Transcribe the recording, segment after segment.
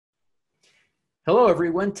Hello,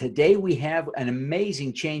 everyone. Today we have an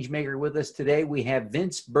amazing change maker with us. Today we have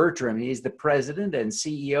Vince Bertram. He's the president and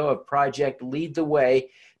CEO of Project Lead the Way,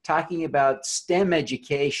 talking about STEM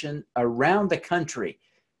education around the country.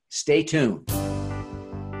 Stay tuned.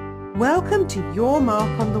 Welcome to Your Mark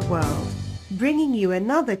on the World, bringing you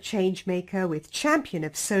another change maker with champion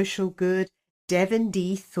of social good, Devin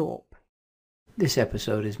D. Thorpe. This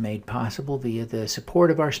episode is made possible via the support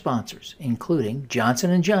of our sponsors, including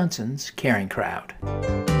Johnson & Johnson's Caring Crowd.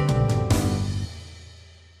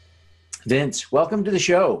 Vince, welcome to the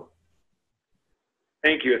show.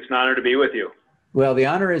 Thank you. It's an honor to be with you. Well, the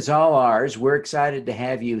honor is all ours. We're excited to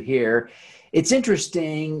have you here. It's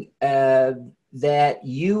interesting that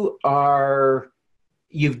you've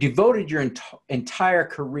devoted your entire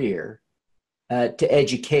career to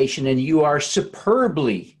education, and you are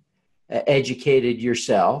superbly educated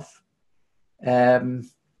yourself,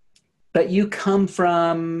 but you come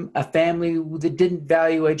from a family that didn't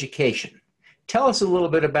value education. Tell us a little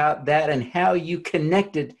bit about that and how you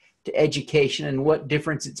connected to education and what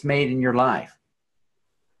difference it's made in your life.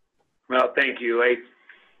 Well, thank you.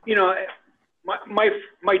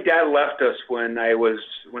 My dad left us when I was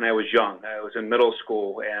young. I was in middle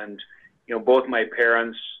school, and both my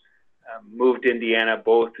parents moved to Indiana.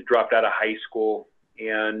 Both dropped out of high school,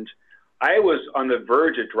 and I was on the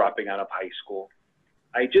verge of dropping out of high school.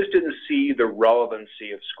 I just didn't see the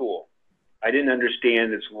relevancy of school. I didn't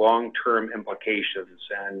understand its long-term implications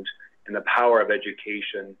and the power of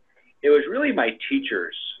education. It was really my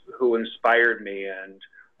teachers who inspired me and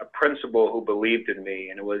a principal who believed in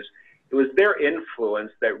me. And it was their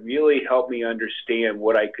influence that really helped me understand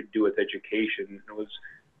what I could do with education. It was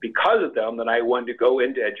because of them that I wanted to go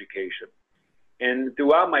into education. And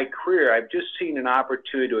throughout my career, I've just seen an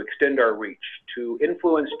opportunity to extend our reach, to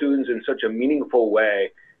influence students in such a meaningful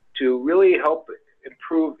way, to really help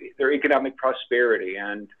improve their economic prosperity.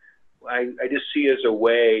 And I just see it as a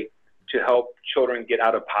way to help children get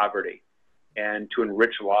out of poverty and to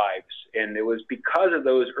enrich lives. And it was because of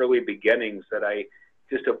those early beginnings that I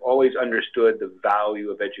just have always understood the value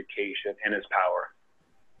of education and its power.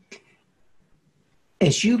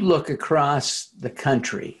 As you look across the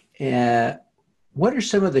country, what are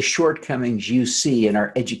some of the shortcomings you see in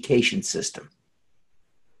our education system?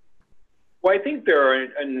 Well, I think there are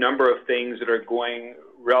a number of things that are going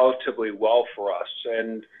relatively well for us.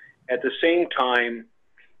 And at the same time,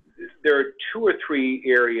 there are two or three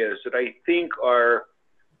areas that I think are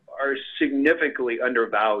significantly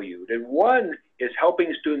undervalued. And one is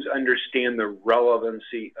helping students understand the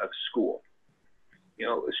relevancy of school.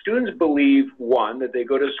 Students believe, one, that they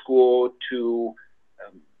go to school to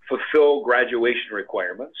fulfill graduation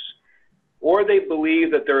requirements, or they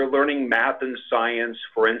believe that they're learning math and science,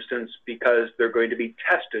 for instance, because they're going to be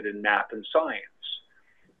tested in math and science.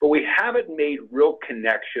 But we haven't made real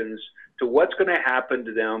connections to what's going to happen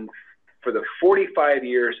to them for the 45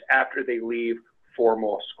 years after they leave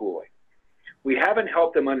formal schooling. We haven't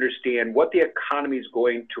helped them understand what the economy is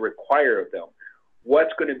going to require of them,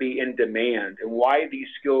 what's going to be in demand, and why these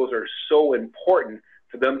skills are so important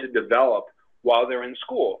for them to develop while they're in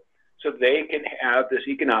school, so they can have this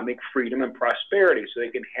economic freedom and prosperity, so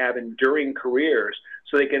they can have enduring careers,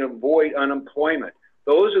 so they can avoid unemployment.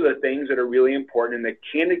 Those are the things that are really important in the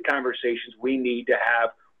candid conversations we need to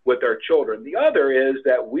have with our children. The other is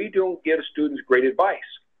that we don't give students great advice.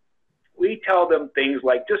 We tell them things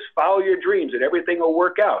like, just follow your dreams and everything will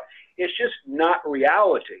work out. It's just not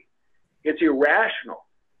reality. It's irrational.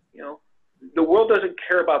 The world doesn't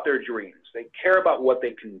care about their dreams. They care about what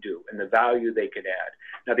they can do and the value they can add.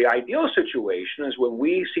 Now, the ideal situation is when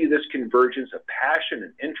we see this convergence of passion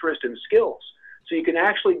and interest and skills. So you can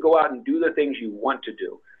actually go out and do the things you want to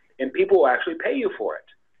do, and people will actually pay you for it.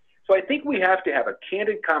 So I think we have to have a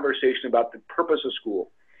candid conversation about the purpose of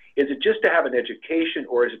school. Is it just to have an education,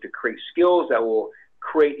 or is it to create skills that will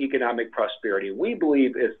create economic prosperity? We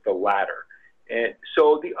believe it's the latter. And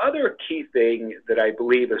so the other key thing that I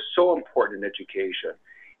believe is so important in education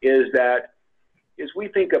is that as we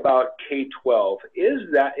think about K-12, is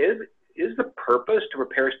the purpose to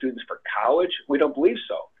prepare students for college? We don't believe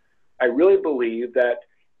so. I really believe that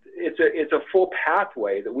it's a full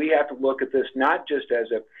pathway, that we have to look at this not just as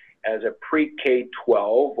a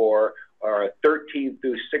pre-K-12 or a 13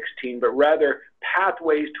 through 16, but rather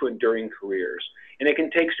pathways to enduring careers. And it can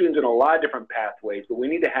take students in a lot of different pathways, but we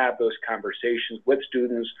need to have those conversations with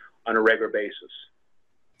students on a regular basis.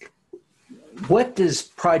 What does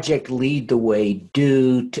Project Lead the Way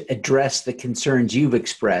do to address the concerns you've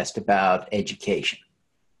expressed about education?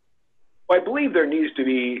 Well, I believe there needs to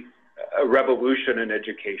be a revolution in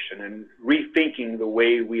education and rethinking the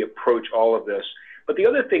way we approach all of this. But the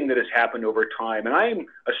other thing that has happened over time, and I'm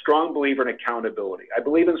a strong believer in accountability. I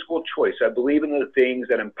believe in school choice. I believe in the things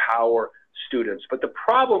that empower students. But the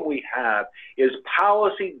problem we have is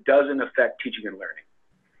policy doesn't affect teaching and learning.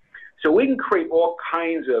 So we can create all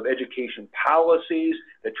kinds of education policies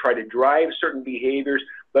that try to drive certain behaviors,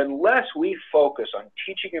 but unless we focus on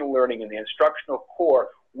teaching and learning in the instructional core,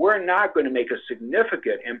 we're not going to make a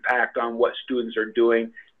significant impact on what students are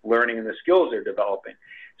doing, learning, and the skills they're developing.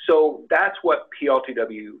 So that's what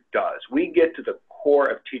PLTW does. We get to the core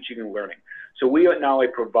of teaching and learning. So we not only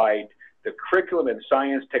provide the curriculum in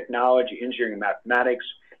science, technology, engineering, and mathematics,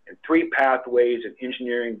 and 3 pathways in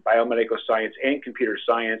engineering, biomedical science, and computer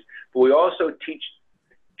science, but we also teach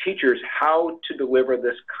teachers how to deliver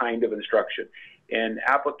this kind of instruction in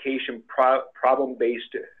application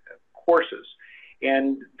problem-based courses.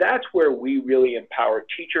 And that's where we really empower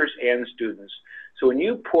teachers and students. So when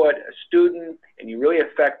you put a student and you really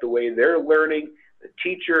affect the way they're learning, the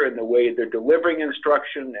teacher and the way they're delivering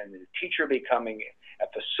instruction, and the teacher becoming a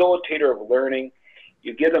facilitator of learning,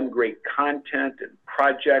 you give them great content and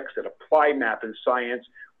projects that apply math and science,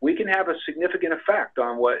 we can have a significant effect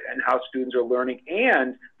on what and how students are learning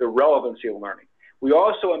and the relevancy of learning. We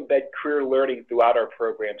also embed career learning throughout our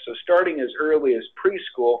program. So starting as early as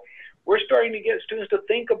preschool, we're starting to get students to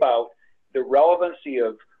think about the relevancy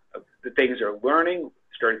of the things they're learning,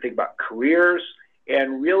 starting to think about careers,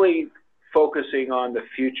 and really focusing on the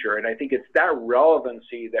future. And I think it's that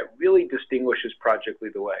relevancy that really distinguishes Project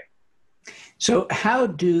Lead the Way. So how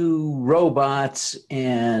do robots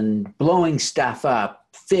and blowing stuff up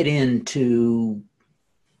fit into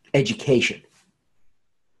education?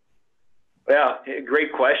 Yeah,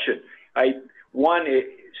 great question. One,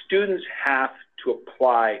 students have to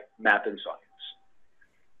apply math and science.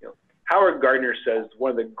 Howard Gardner says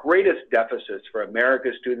one of the greatest deficits for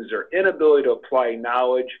America's students is their inability to apply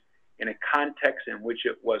knowledge in a context in which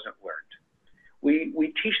it wasn't learned.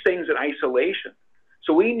 We teach things in isolation.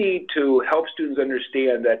 So we need to help students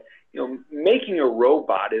understand that making a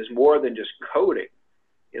robot is more than just coding.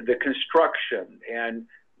 The construction and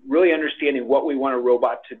really understanding what we want a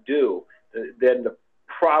robot to do, then the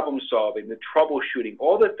problem solving, the troubleshooting,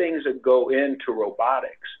 all the things that go into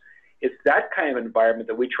robotics. It's that kind of environment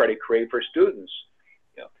that we try to create for students.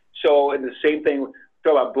 So, and the same thing,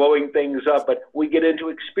 talk about blowing things up, but we get into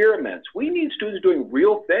experiments. We need students doing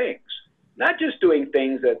real things, not just doing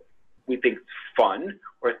things that we think fun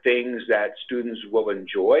or things that students will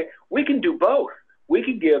enjoy. We can do both. We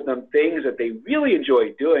can give them things that they really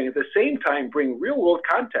enjoy doing, at the same time bring real world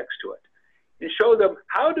context to it and show them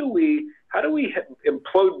how do we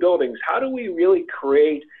implode buildings? How do we really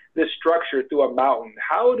create this structure through a mountain?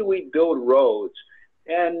 How do we build roads?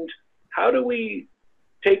 And how do we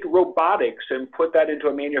take robotics and put that into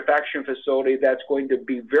a manufacturing facility that's going to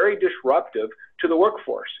be very disruptive to the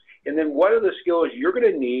workforce? And then what are the skills you're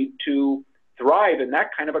going to need to thrive in that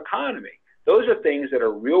kind of economy? Those are things that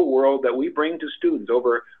are real world that we bring to students,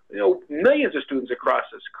 over millions of students across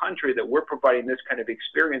this country that we're providing this kind of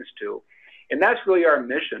experience to. And that's really our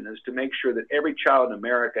mission, is to make sure that every child in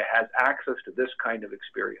America has access to this kind of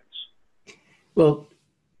experience. Well,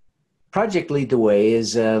 Project Lead the Way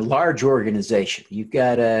is a large organization. You've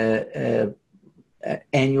got a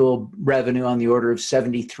annual revenue on the order of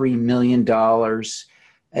 $73 million.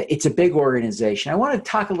 It's a big organization. I want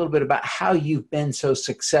to talk a little bit about how you've been so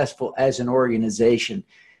successful as an organization.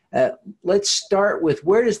 Let's start with,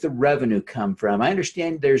 where does the revenue come from? I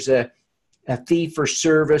understand there's a fee for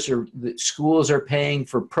service, or the schools are paying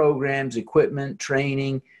for programs, equipment,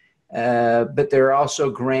 training, but there are also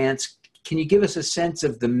grants. Can you give us a sense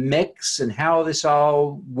of the mix and how this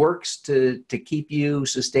all works to keep you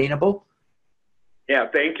sustainable? Yeah,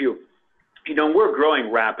 thank you. We're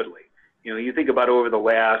growing rapidly. You think about over the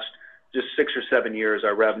last just 6 or 7 years,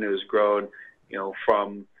 our revenue has grown,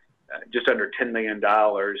 from just under $10 million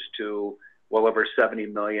to well over 70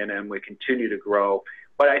 million, and we continue to grow.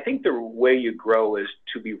 But I think the way you grow is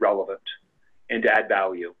to be relevant and to add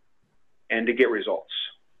value and to get results.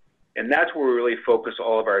 And that's where we really focus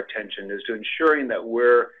all of our attention, is to ensuring that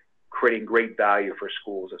we're creating great value for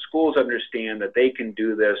schools, that schools understand that they can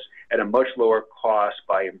do this at a much lower cost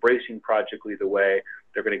by embracing Project Lead the Way.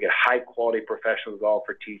 They're going to get high quality professional development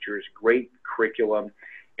for teachers, great curriculum,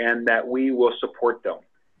 and that we will support them.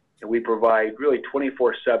 And we provide really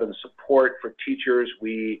 24/7 support for teachers.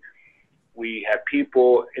 We have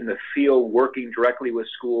people in the field working directly with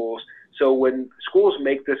schools. So when schools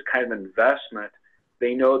make this kind of investment,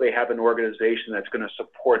 they know they have an organization that's going to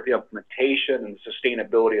support the implementation and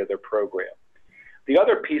sustainability of their program. The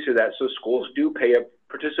other piece of that, so schools do pay a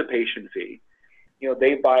participation fee.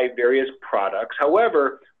 They buy various products.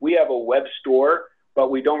 However, we have a web store. but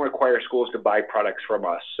we don't require schools to buy products from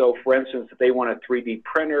us. So for instance, if they want a 3D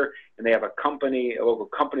printer and they have a local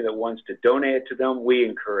company that wants to donate it to them, we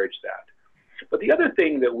encourage that. But the other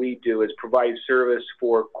thing that we do is provide service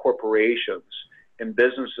for corporations and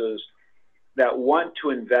businesses that want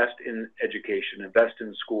to invest in education, invest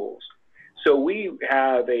in schools. So we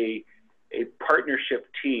have a partnership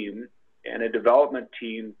team and a development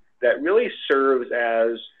team that really serves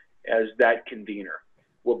as that convener.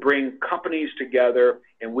 We'll bring companies together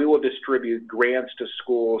and we will distribute grants to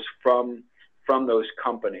schools from those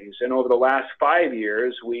companies. And over the last 5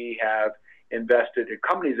 years,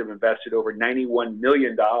 companies have invested over $91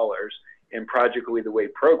 million in Project Lead the Way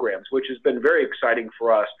programs, which has been very exciting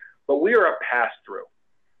for us. But we are a pass-through.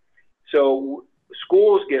 So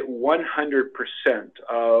schools get 100%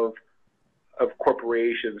 of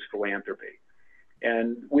corporations' philanthropy.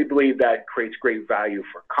 And we believe that creates great value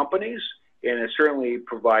for companies, and it certainly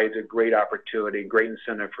provides a great opportunity, great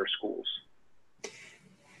incentive for schools.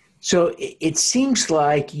 So it seems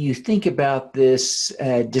like you think about this,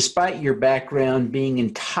 despite your background being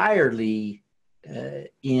entirely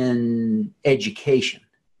in education,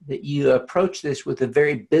 that you approach this with a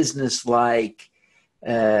very business-like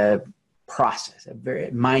process, a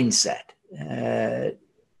very mindset.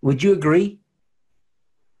 Would you agree?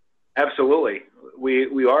 Absolutely.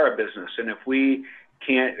 We are a business, and if we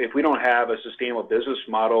don't have a sustainable business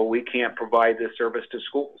model, we can't provide this service to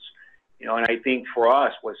schools. You know, and I think for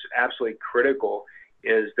us, what's absolutely critical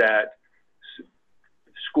is that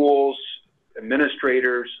schools,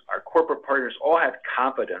 administrators, our corporate partners all have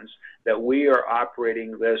confidence that we are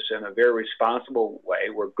operating this in a very responsible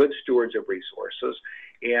way. We're good stewards of resources,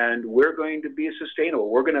 and we're going to be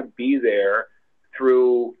sustainable. We're going to be there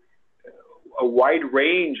through a wide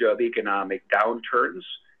range of economic downturns,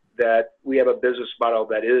 that we have a business model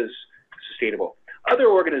that is sustainable. Other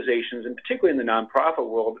organizations, and particularly in the nonprofit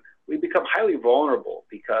world, we become highly vulnerable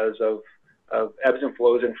because of ebbs and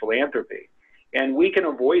flows in philanthropy. And we can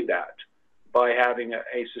avoid that by having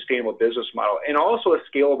a sustainable business model and also a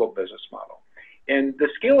scalable business model. And the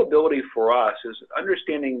scalability for us is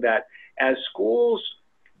understanding that as schools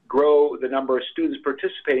grow the number of students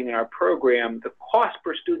participating in our program, the cost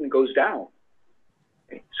per student goes down.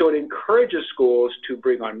 So it encourages schools to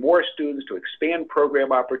bring on more students, to expand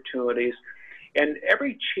program opportunities, and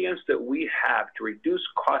every chance that we have to reduce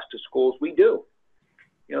cost to schools, we do.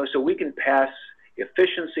 You know, so we can pass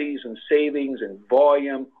efficiencies and savings and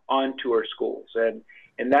volume onto our schools, and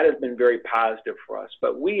that has been very positive for us.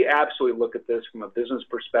 But we absolutely look at this from a business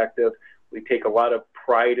perspective. We take a lot of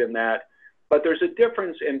pride in that. But there's a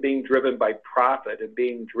difference in being driven by profit and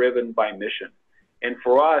being driven by mission. And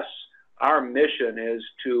for us, our mission is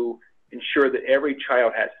to ensure that every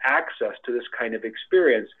child has access to this kind of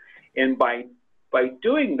experience. And by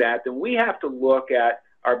doing that, then we have to look at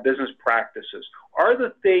our business practices. Are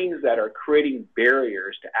the things that are creating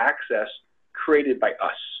barriers to access created by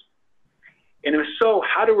us? And if so,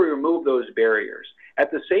 how do we remove those barriers?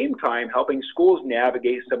 At the same time, helping schools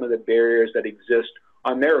navigate some of the barriers that exist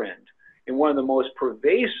on their end. And one of the most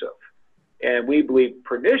pervasive and we believe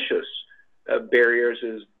pernicious barriers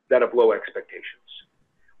is that of low expectations.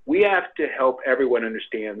 We have to help everyone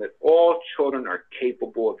understand that all children are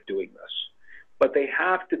capable of doing this, but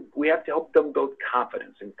we have to help them build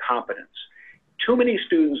confidence and competence. Too many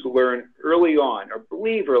students learn early on, or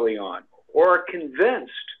believe early on, or are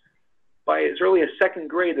convinced by as early as second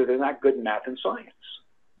grade that they're not good in math and science.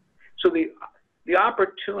 So the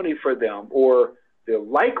opportunity for them, or the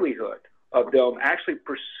likelihood of them actually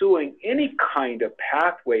pursuing any kind of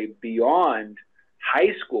pathway beyond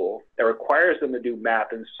high school that requires them to do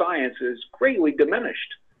math and science is greatly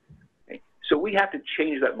diminished. Okay? So we have to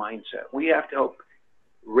change that mindset. We have to help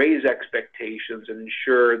raise expectations and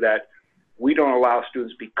ensure that we don't allow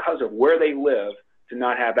students, because of where they live, to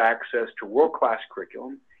not have access to world-class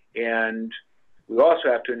curriculum. And we also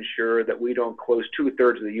have to ensure that we don't close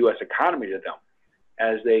 2/3 of the U.S. economy to them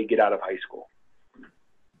as they get out of high school.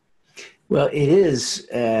 Well, it is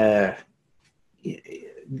an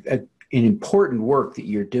important work that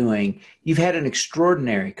you're doing. You've had an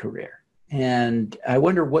extraordinary career, and I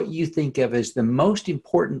wonder what you think of as the most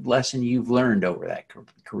important lesson you've learned over that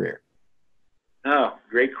career. Oh,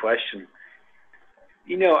 great question.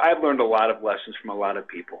 You know, I've learned a lot of lessons from a lot of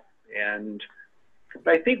people,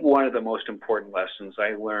 but I think one of the most important lessons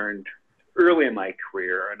I learned early in my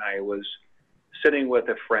career, and I was sitting with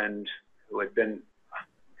a friend who had been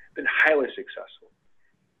highly successful.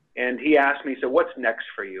 And he asked me, he said, "What's next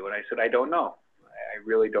for you?" And I said, "I don't know. I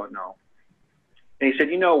really don't know." And he said,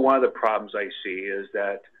 "You know, one of the problems I see is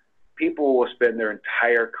that people will spend their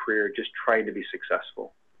entire career just trying to be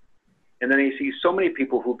successful. And then you see so many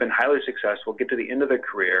people who've been highly successful get to the end of their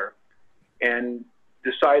career and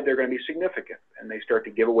decide they're going to be significant. And they start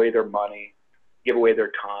to give away their money, give away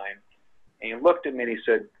their time. And he looked at me and he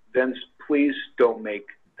said, Vince, please don't make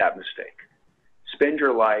that mistake. Spend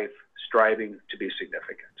your life striving to be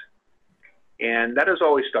significant. And that has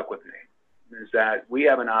always stuck with me, is that we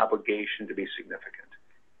have an obligation to be significant.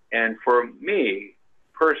 And for me,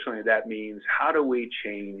 personally, that means how do we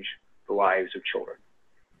change the lives of children?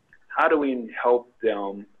 How do we help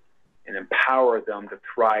them and empower them to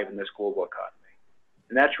thrive in this global economy?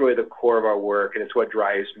 And that's really the core of our work, and it's what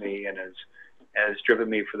drives me and has driven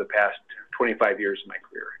me for the past 25 years of my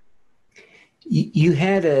career. You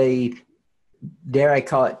had a, dare I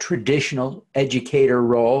call it, traditional educator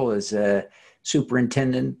role as a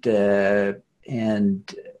superintendent,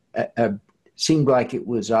 and seemed like it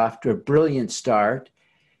was off to a brilliant start.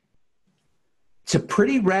 It's a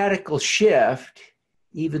pretty radical shift,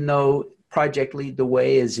 even though Project Lead the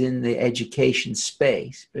Way is in the education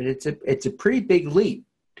space, but it's a pretty big leap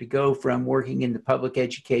to go from working in the public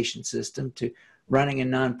education system to running a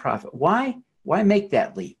nonprofit. Why make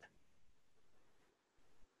that leap?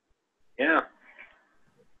 Yeah,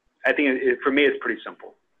 I think for me, it's pretty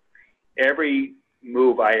simple. Every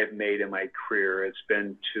move I have made in my career has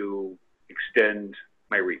been to extend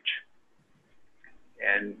my reach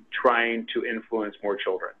and trying to influence more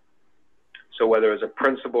children. So whether as a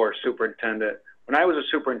principal or superintendent, when I was a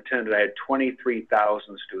superintendent, I had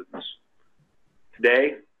 23,000 students.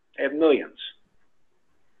 Today, I have millions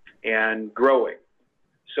and growing.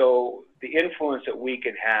 So the influence that we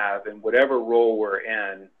can have in whatever role we're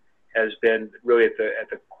in has been really at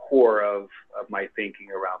the core of my thinking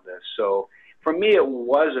around this. So for me, it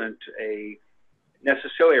wasn't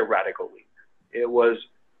necessarily a radical leap. It was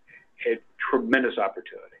a tremendous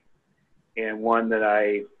opportunity, and one that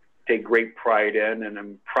I take great pride in, and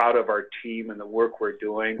I'm proud of our team and the work we're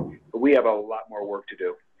doing. But we have a lot more work to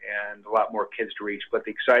do and a lot more kids to reach. But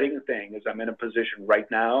the exciting thing is I'm in a position right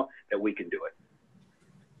now that we can do it.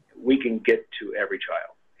 We can get to every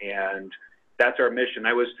child, and that's our mission.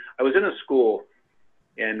 I was in a school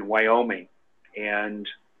in Wyoming, and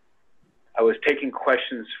I was taking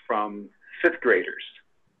questions from fifth graders.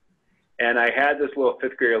 And I had this little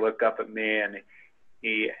fifth grader look up at me, and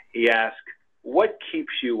he asked, "What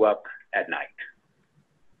keeps you up at night?"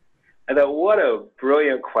 I thought, what a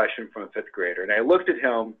brilliant question from a fifth grader. And I looked at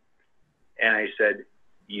him and I said,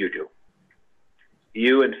 "You do.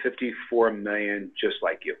 You and 54 million just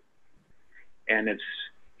like you." And it's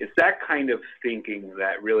that kind of thinking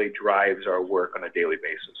that really drives our work on a daily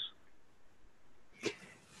basis.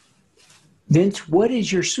 Vince, what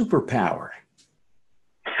is your superpower?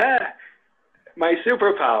 My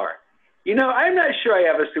superpower. You know, I'm not sure I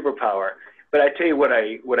have a superpower, but I tell you what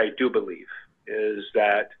I do believe is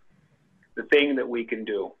that the thing that we can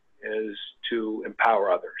do is to empower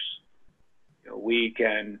others. You know, we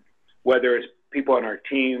can, whether it's people on our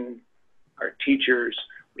team, our teachers,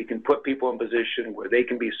 we can put people in a position where they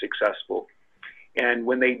can be successful. And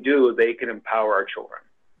when they do, they can empower our children.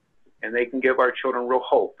 And they can give our children real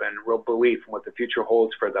hope and real belief in what the future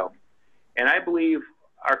holds for them. And I believe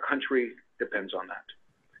our country depends on that.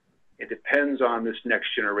 It depends on this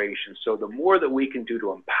next generation. So the more that we can do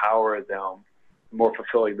to empower them, the more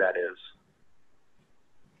fulfilling that is.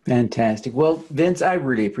 Fantastic. Well, Vince, I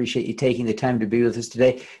really appreciate you taking the time to be with us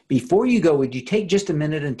today. Before you go, would you take just a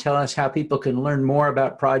minute and tell us how people can learn more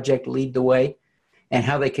about Project Lead the Way and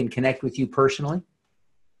how they can connect with you personally?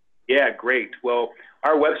 Yeah, great. Well,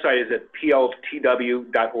 our website is at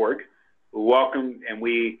PLTW.org. We're welcome, and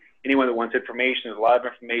anyone that wants information, there's a lot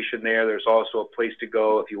of information there. There's also a place to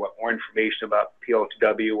go if you want more information about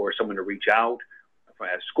PLTW or someone to reach out.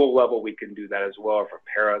 At school level, we can do that as well for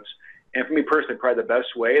parents. And for me personally, probably the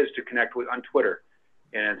best way is to connect on Twitter,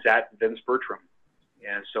 and it's at Vince Bertram.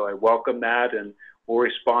 And so I welcome that, and we'll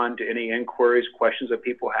respond to any inquiries, questions that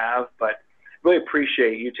people have. But really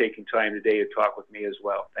appreciate you taking time today to talk with me as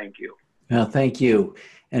well. Thank you. Well, thank you.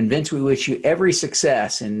 And Vince, we wish you every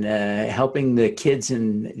success in helping the kids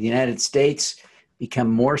in the United States become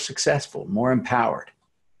more successful, more empowered.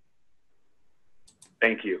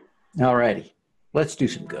 Thank you. All righty. Let's do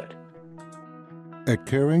some good. At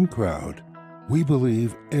Caring Crowd, we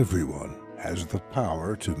believe everyone has the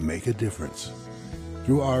power to make a difference.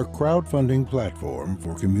 Through our crowdfunding platform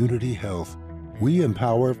for community health, we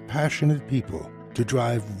empower passionate people to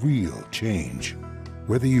drive real change.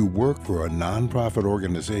 Whether you work for a nonprofit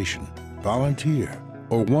organization, volunteer,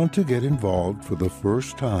 or want to get involved for the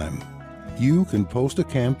first time, you can post a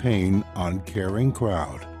campaign on Caring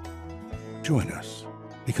Crowd. Join us,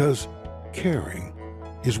 because caring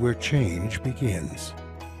is where change begins.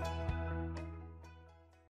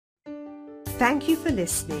 Thank you for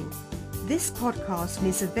listening. This podcast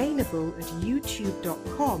is available at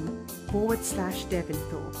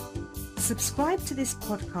youtube.com/Devinthorpe. Subscribe to this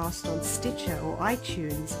podcast on Stitcher or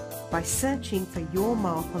iTunes by searching for Your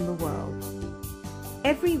Mark on the World.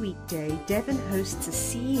 Every weekday, Devin hosts a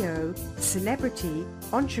CEO, celebrity,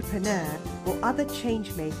 entrepreneur, or other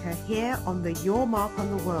changemaker here on the Your Mark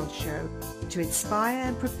on the World show to inspire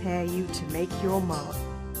and prepare you to make your mark.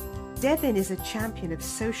 Devin is a champion of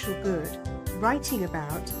social good, writing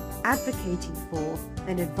about, advocating for,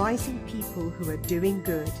 and advising people who are doing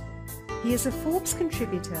good. He is a Forbes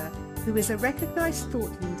contributor who is a recognized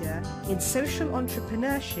thought leader in social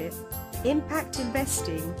entrepreneurship, impact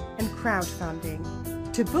investing, and crowdfunding.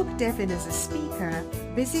 To book Devin as a speaker,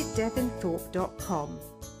 visit devinthorpe.com.